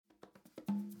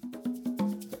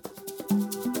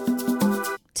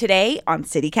Today on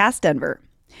CityCast Denver.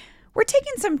 We're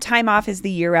taking some time off as the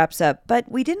year wraps up, but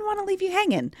we didn't want to leave you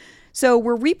hanging. So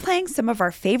we're replaying some of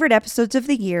our favorite episodes of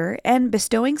the year and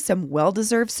bestowing some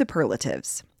well-deserved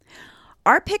superlatives.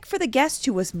 Our pick for the guest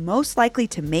who was most likely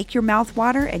to make your mouth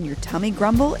water and your tummy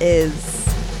grumble is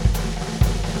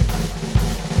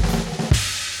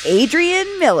Adrian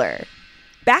Miller.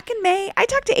 Back in May, I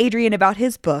talked to Adrian about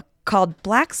his book called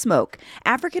Black Smoke,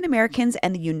 African Americans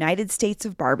and the United States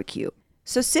of Barbecue.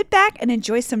 So sit back and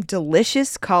enjoy some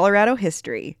delicious Colorado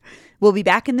history. We'll be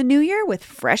back in the new year with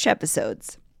fresh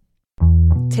episodes.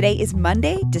 Today is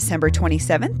Monday, December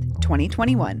 27th,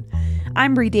 2021.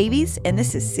 I'm Bree Davies, and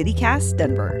this is CityCast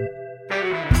Denver.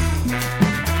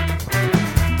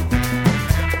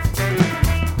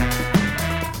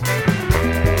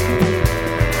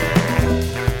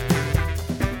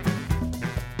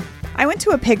 I went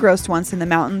to a pig roast once in the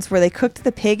mountains where they cooked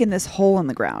the pig in this hole in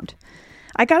the ground.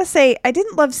 I gotta say, I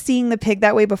didn't love seeing the pig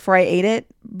that way before I ate it,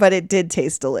 but it did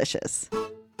taste delicious.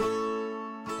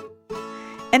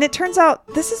 And it turns out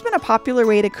this has been a popular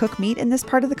way to cook meat in this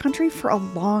part of the country for a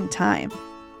long time.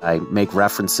 I make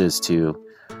references to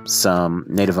some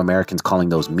Native Americans calling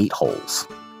those meat holes.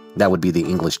 That would be the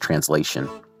English translation.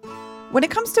 When it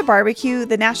comes to barbecue,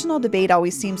 the national debate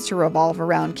always seems to revolve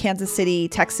around Kansas City,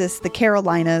 Texas, the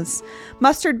Carolinas,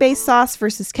 mustard-based sauce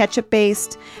versus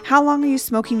ketchup-based, how long are you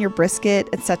smoking your brisket,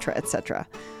 etc., etc.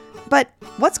 But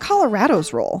what's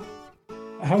Colorado's role?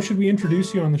 How should we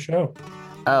introduce you on the show?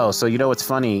 Oh, so what's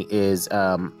funny is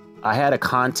I had a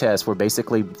contest where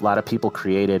basically a lot of people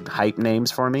created hype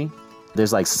names for me.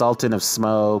 There's like Sultan of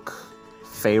Smoke,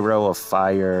 Pharaoh of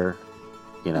Fire,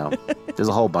 there's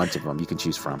a whole bunch of them you can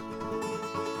choose from.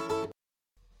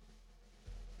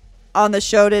 On the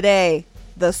show today,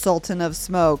 the Sultan of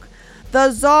Smoke,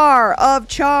 the Czar of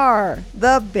Char,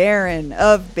 the Baron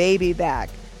of Baby Back,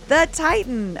 the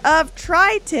Titan of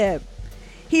Tri-Tip.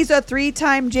 He's a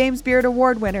 3-time James Beard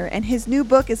Award winner, and his new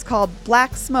book is called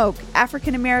Black Smoke,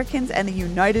 African Americans and the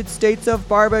United States of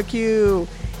Barbecue.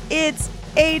 It's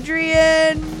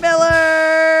Adrian Miller!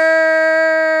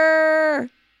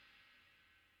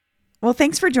 Well,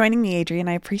 thanks for joining me, Adrian.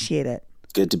 I appreciate it.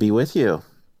 Good to be with you.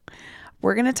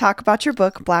 We're going to talk about your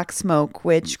book, Black Smoke,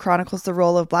 which chronicles the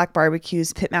role of Black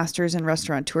barbecues, pitmasters, and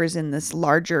restaurateurs in this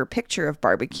larger picture of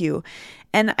barbecue.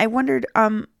 And I wondered,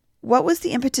 what was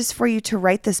the impetus for you to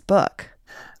write this book?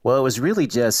 Well, it was really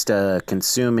just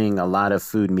consuming a lot of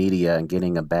food media and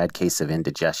getting a bad case of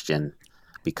indigestion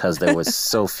because there was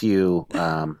so few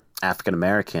African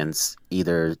Americans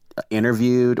either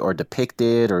interviewed or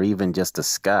depicted or even just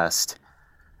discussed.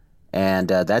 And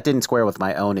that didn't square with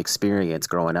my own experience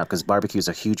growing up because barbecue is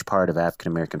a huge part of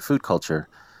African American food culture.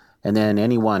 And then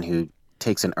anyone who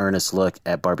takes an earnest look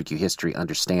at barbecue history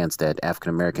understands that African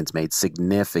Americans made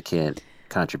significant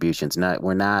contributions.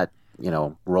 We're not,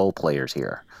 role players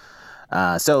here.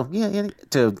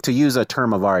 To use a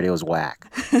term of art, it was whack.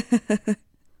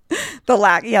 The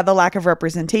lack of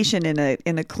representation in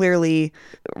a clearly,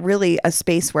 really a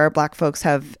space where Black folks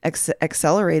have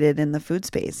accelerated in the food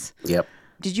space. Yep.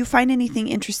 Did you find anything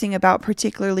interesting about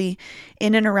particularly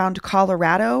in and around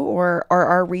Colorado or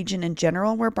our region in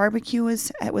general where barbecue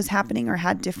was happening or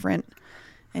had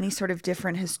any sort of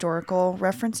different historical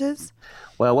references?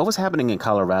 Well, what was happening in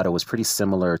Colorado was pretty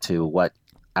similar to what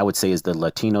I would say is the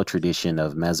Latino tradition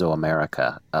of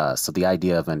Mesoamerica. So the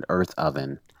idea of an earth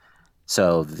oven.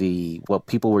 So what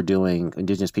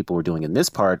indigenous people were doing in this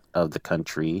part of the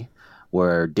country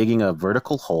were digging a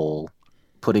vertical hole,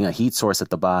 putting a heat source at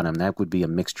the bottom. That would be a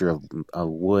mixture of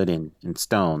wood and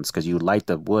stones because you light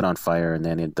the wood on fire and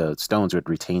then the stones would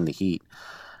retain the heat.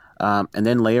 And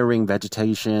then layering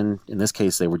vegetation. In this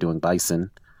case, they were doing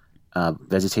bison,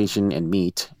 vegetation and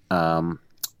meat. And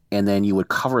then you would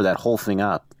cover that whole thing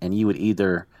up and you would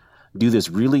either do this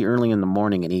really early in the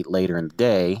morning and eat later in the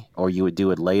day, or you would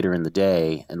do it later in the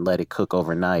day and let it cook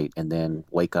overnight and then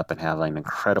wake up and have an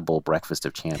incredible breakfast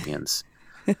of champions.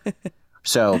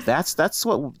 So that's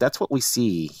what we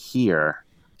see here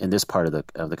in this part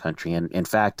of the country. And in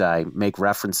fact, I make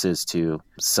references to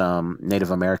some Native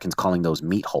Americans calling those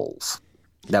meat holes.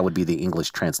 That would be the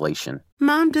English translation.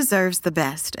 Mom deserves the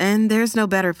best, and there's no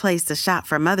better place to shop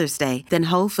for Mother's Day than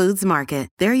Whole Foods Market.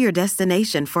 They're your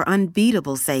destination for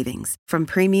unbeatable savings, from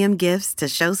premium gifts to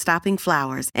show-stopping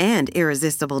flowers and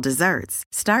irresistible desserts.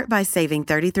 Start by saving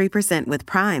 33% with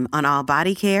Prime on all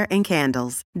body care and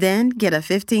candles. Then get a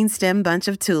 15-stem bunch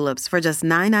of tulips for just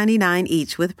 $9.99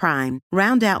 each with Prime.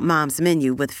 Round out Mom's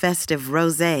menu with festive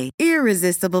rosé,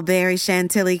 irresistible berry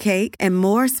chantilly cake, and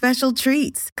more special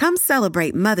treats. Come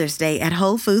celebrate Mother's Day at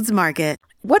Whole Foods Market.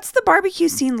 What's the barbecue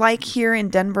scene like here in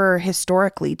Denver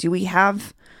historically? Do we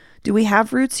have Do we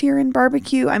have roots here in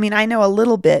barbecue? I mean, I know a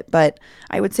little bit, but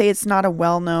I would say it's not a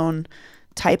well-known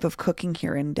type of cooking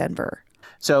here in Denver.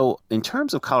 So in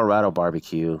terms of Colorado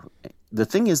barbecue, the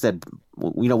thing is that,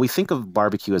 we think of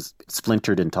barbecue as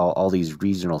splintered into all these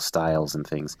regional styles and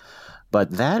things,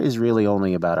 but that is really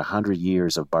only about 100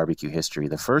 years of barbecue history.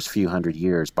 The first few 100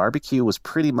 years, barbecue was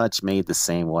pretty much made the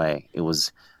same way. It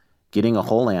was getting a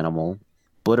whole animal,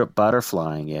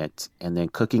 butterflying it, and then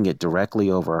cooking it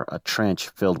directly over a trench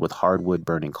filled with hardwood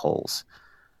burning coals.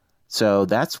 So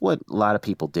that's what a lot of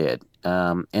people did.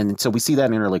 And so we see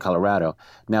that in early Colorado.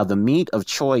 Now, the meat of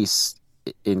choice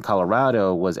in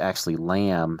Colorado was actually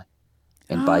lamb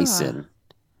and bison.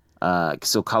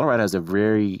 So Colorado has a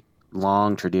very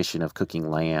long tradition of cooking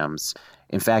lambs.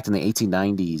 In fact, in the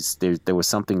 1890s, there was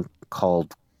something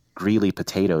called Greeley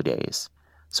Potato Days.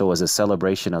 So it was a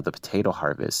celebration of the potato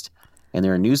harvest. And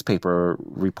there are newspaper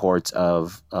reports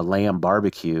of a lamb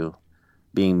barbecue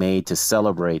being made to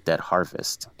celebrate that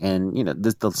harvest. And,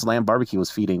 this lamb barbecue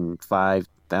was feeding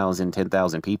 5,000,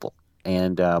 10,000 people.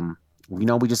 And,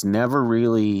 we just never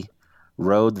really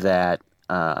rode that.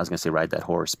 I was going to say ride that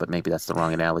horse, but maybe that's the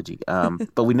wrong analogy.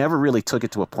 But we never really took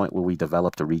it to a point where we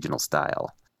developed a regional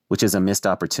style, which is a missed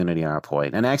opportunity on our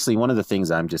point. And actually, one of the things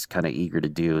I'm just kind of eager to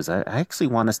do is I actually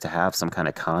want us to have some kind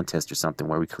of contest or something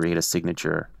where we create a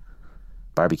signature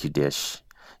barbecue dish.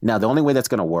 Now, the only way that's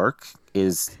going to work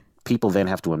is people then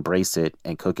have to embrace it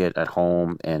and cook it at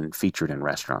home and feature it in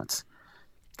restaurants.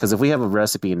 Because if we have a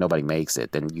recipe and nobody makes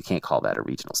it, then you can't call that a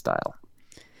regional style.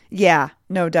 Yeah,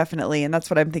 no, definitely. And that's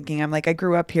what I'm thinking. I'm like, I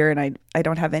grew up here and I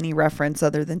don't have any reference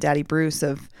other than Daddy Bruce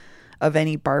of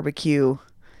any barbecue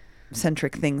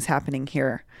centric things happening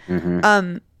here.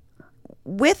 Mm-hmm.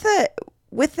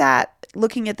 With that,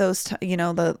 looking at those,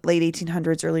 the late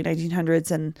 1800s, early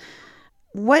 1900s, and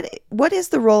what is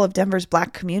the role of Denver's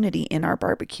Black community in our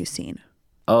barbecue scene?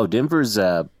 Oh, Denver's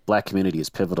Black community is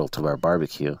pivotal to our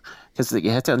barbecue because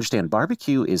you have to understand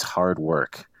barbecue is hard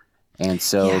work. And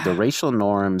so the racial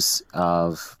norms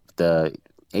of the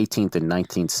 18th and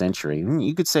 19th century,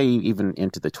 you could say even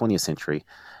into the 20th century,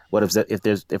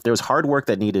 if there was hard work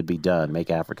that needed to be done,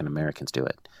 make African Americans do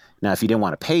it. Now, if you didn't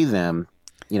want to pay them,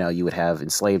 you would have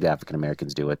enslaved African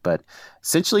Americans do it. But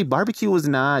essentially, barbecue was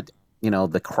not,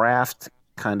 the craft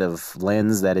kind of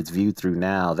lens that it's viewed through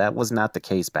now. That was not the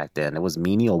case back then. It was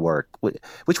menial work,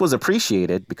 which was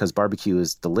appreciated because barbecue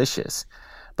is delicious,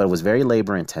 but it was very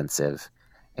labor intensive.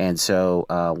 And so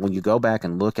when you go back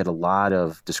and look at a lot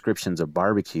of descriptions of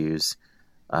barbecues,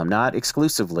 not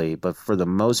exclusively, but for the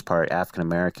most part, African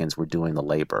Americans were doing the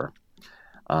labor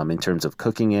in terms of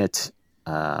cooking it,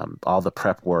 all the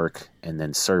prep work, and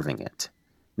then serving it.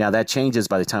 Now, that changes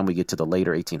by the time we get to the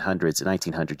later 1800s and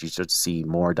 1900s. You start to see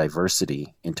more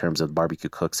diversity in terms of barbecue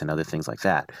cooks and other things like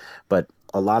that. But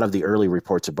a lot of the early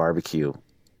reports of barbecue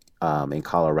in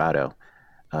Colorado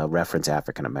reference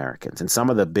African Americans. And some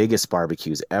of the biggest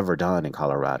barbecues ever done in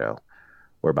Colorado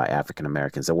were by African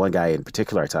Americans. The one guy in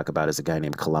particular I talk about is a guy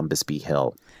named Columbus B.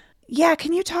 Hill. Yeah,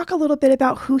 can you talk a little bit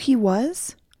about who he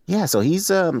was? Yeah, so he's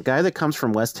a guy that comes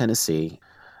from West Tennessee.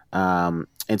 And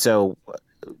so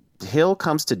Hill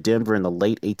comes to Denver in the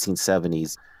late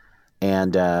 1870s.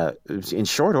 And in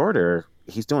short order,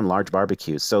 he's doing large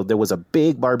barbecues. So there was a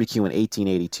big barbecue in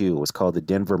 1882. It was called the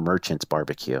Denver Merchants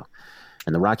Barbecue.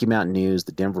 And the Rocky Mountain News,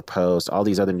 the Denver Post, all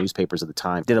these other newspapers at the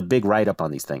time did a big write-up on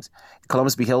these things.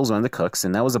 Columbus B. Hill was one of the cooks,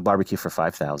 and that was a barbecue for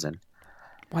 5,000.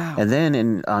 Wow. And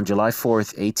then on July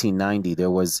 4th, 1890,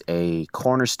 there was a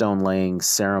cornerstone laying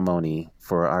ceremony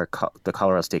for the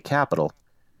Colorado State Capitol.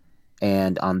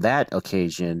 And on that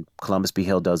occasion, Columbus B.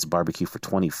 Hill does a barbecue for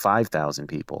 25,000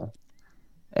 people,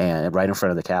 and right in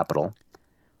front of the Capitol.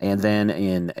 And then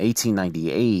in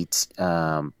 1898,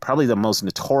 probably the most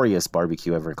notorious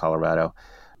barbecue ever in Colorado,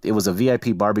 it was a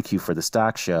VIP barbecue for the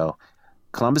stock show.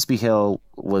 Columbus B. Hill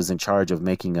was in charge of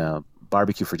making a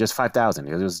barbecue for just 5,000.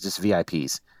 It was just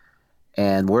VIPs.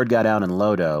 And word got out in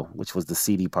Lodo, which was the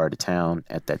seedy part of town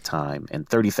at that time, and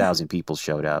 30,000 people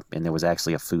showed up, and there was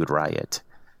actually a food riot.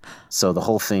 So the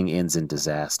whole thing ends in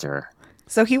disaster.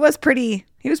 So he was pretty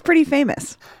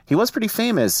famous. He was pretty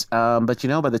famous, but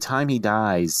by the time he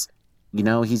dies,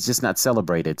 he's just not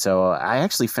celebrated. So I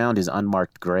actually found his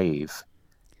unmarked grave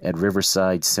at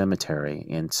Riverside Cemetery,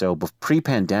 and so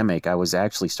pre-pandemic, I was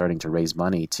actually starting to raise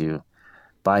money to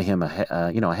buy him a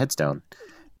headstone,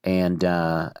 and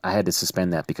I had to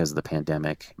suspend that because of the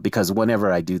pandemic. Because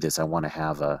whenever I do this, I want to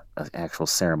have an actual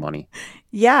ceremony.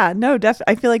 Yeah, no,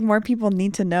 I feel like more people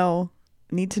need to know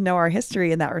our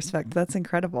history in that respect. That's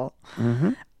incredible.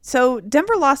 Mm-hmm. So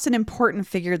Denver lost an important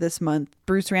figure this month,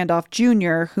 Bruce Randolph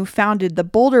Jr., who founded the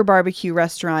Boulder Barbecue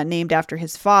restaurant named after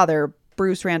his father,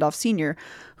 Bruce Randolph Sr.,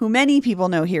 who many people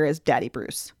know here as Daddy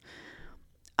Bruce.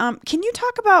 Can you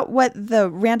talk about what the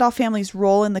Randolph family's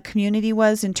role in the community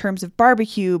was in terms of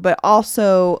barbecue, but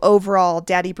also overall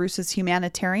Daddy Bruce's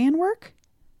humanitarian work?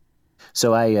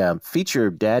 So I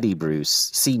feature Daddy Bruce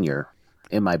Sr.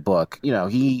 in my book. You know,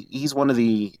 he's one of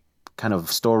the kind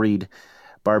of storied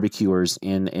barbecuers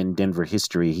in Denver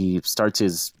history. He starts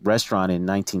his restaurant in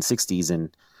 1960s and,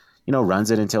 you know,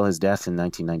 runs it until his death in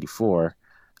 1994.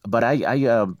 But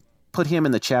I put him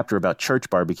in the chapter about church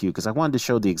barbecue because I wanted to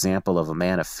show the example of a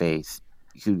man of faith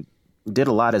who did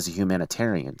a lot as a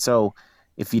humanitarian. So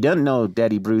if you didn't know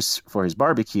Daddy Bruce for his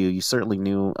barbecue, you certainly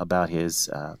knew about his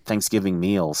Thanksgiving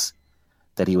meals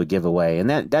that he would give away. And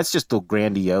that's just the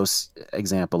grandiose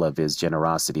example of his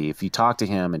generosity. If you talk to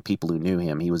him and people who knew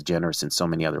him, he was generous in so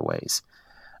many other ways.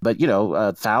 But, you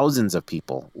know, thousands of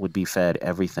people would be fed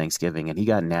every Thanksgiving, and he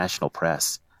got national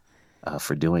press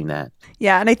for doing that.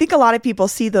 Yeah, and I think a lot of people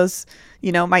see those,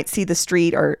 you know, might see the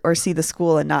street or see the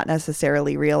school and not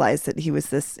necessarily realize that he was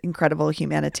this incredible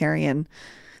humanitarian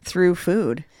through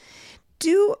food.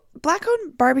 Do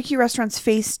Black-owned barbecue restaurants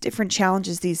face different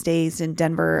challenges these days in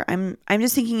Denver? I'm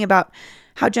just thinking about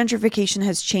how gentrification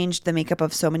has changed the makeup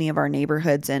of so many of our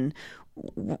neighborhoods, and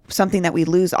something that we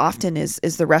lose often is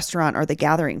the restaurant or the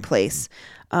gathering place.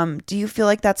 Do you feel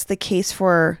like that's the case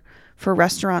for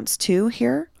restaurants too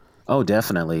here? Oh,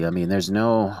 definitely. I mean,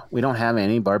 we don't have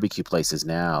any barbecue places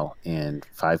now in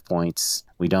Five Points.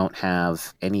 We don't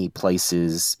have any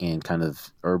places in kind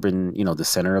of urban, you know, the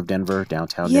center of Denver,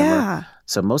 downtown Denver.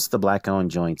 So most of the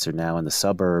Black-owned joints are now in the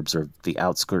suburbs or the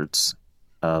outskirts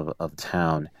of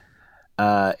town.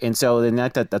 And so then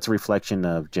that's a reflection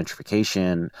of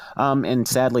gentrification. And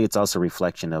sadly, it's also a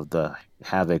reflection of the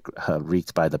havoc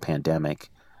wreaked by the pandemic.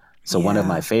 So one of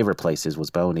my favorite places was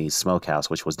Boney's Smokehouse,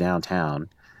 which was downtown.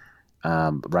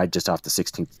 Right just off the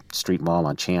 16th Street Mall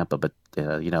on Champa, but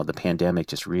you know, the pandemic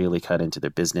just really cut into their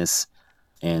business,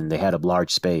 and they had a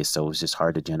large space, so it was just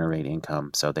hard to generate income,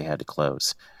 so they had to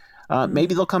close.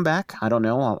 Maybe they'll come back. I don't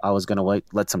know. I was going to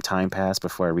let some time pass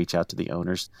before I reach out to the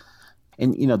owners.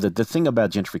 And you know, the thing about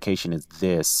gentrification is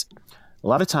this: a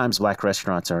lot of times Black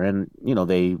restaurants are in, you know,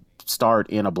 they start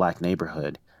in a Black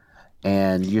neighborhood,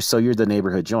 and you're the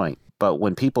neighborhood joint. But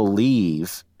when people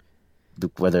leave,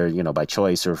 whether, you know, by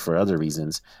choice or for other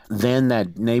reasons, then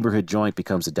that neighborhood joint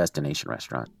becomes a destination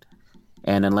restaurant.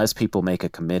 And unless people make a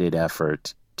committed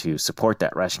effort to support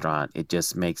that restaurant, it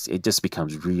just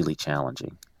becomes really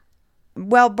challenging.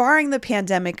 Well, barring the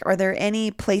pandemic, are there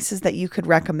any places that you could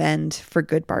recommend for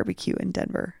good barbecue in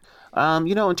Denver?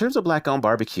 You know, in terms of Black-owned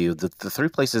barbecue, the three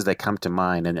places that come to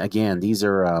mind, and again, these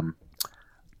are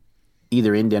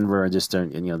either in Denver or just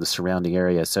in, you know, the surrounding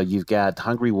area. So you've got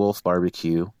Hungry Wolf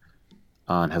Barbecue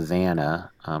on Havana,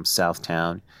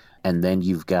 Southtown, and then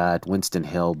you've got Winston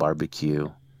Hill Barbecue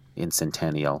in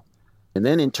Centennial. And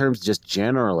then in terms just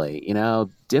generally, you know,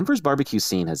 Denver's barbecue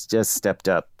scene has just stepped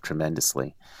up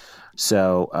tremendously.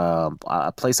 So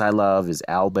a place I love is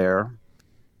Owlbear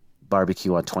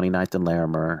Barbecue on 29th and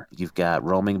Larimer. You've got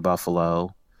Roaming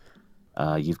Buffalo.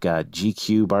 You've got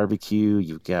GQ Barbecue.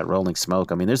 You've got Rolling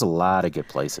Smoke. I mean, there's a lot of good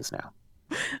places now.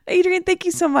 Adrian, thank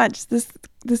you so much. This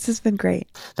has been great.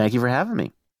 Thank you for having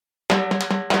me.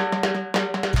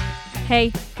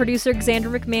 Hey, producer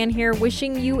Xander McMahon here,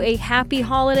 wishing you a happy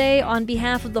holiday on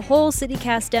behalf of the whole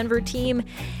CityCast Denver team.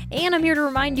 And I'm here to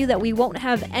remind you that we won't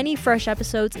have any fresh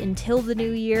episodes until the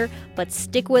new year, but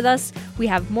stick with us. We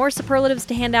have more superlatives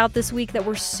to hand out this week that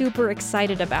we're super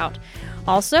excited about.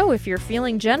 Also, if you're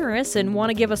feeling generous and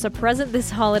want to give us a present this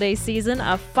holiday season,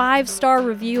 a 5-star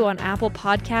review on Apple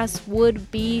Podcasts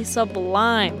would be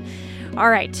sublime. All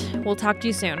right, we'll talk to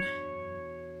you soon.